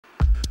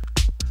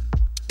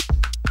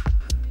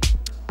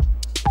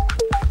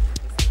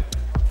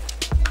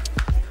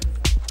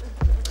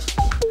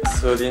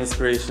So the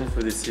inspiration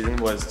for this season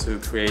was to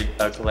create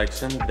a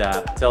collection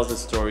that tells the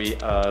story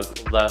of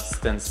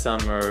lust and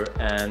summer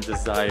and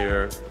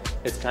desire.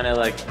 It's kind of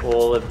like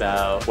all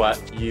about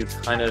what you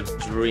kind of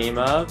dream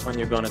of when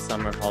you go on a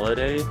summer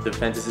holiday, the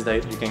fantasies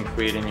that you can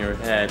create in your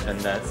head, and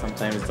that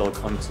sometimes they'll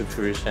come to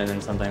fruition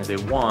and sometimes they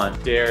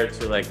won't. Dare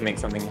to like make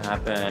something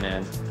happen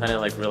and kind of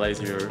like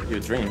realize your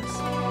dreams.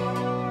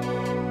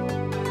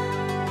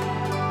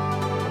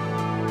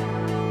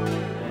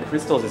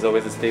 Crystals is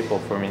always a staple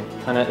for me,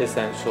 kind of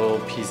essential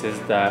pieces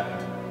that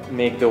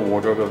make the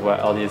wardrobe of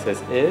what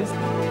LDSS is.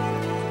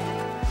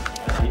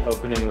 The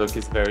opening look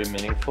is very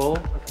meaningful.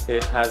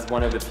 It has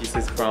one of the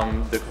pieces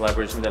from the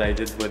collaboration that I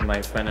did with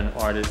my friend and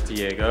artist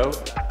Diego.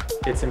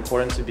 It's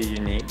important to be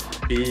unique,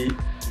 be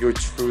your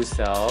true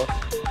self,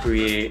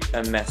 create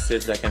a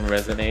message that can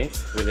resonate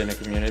within a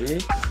community.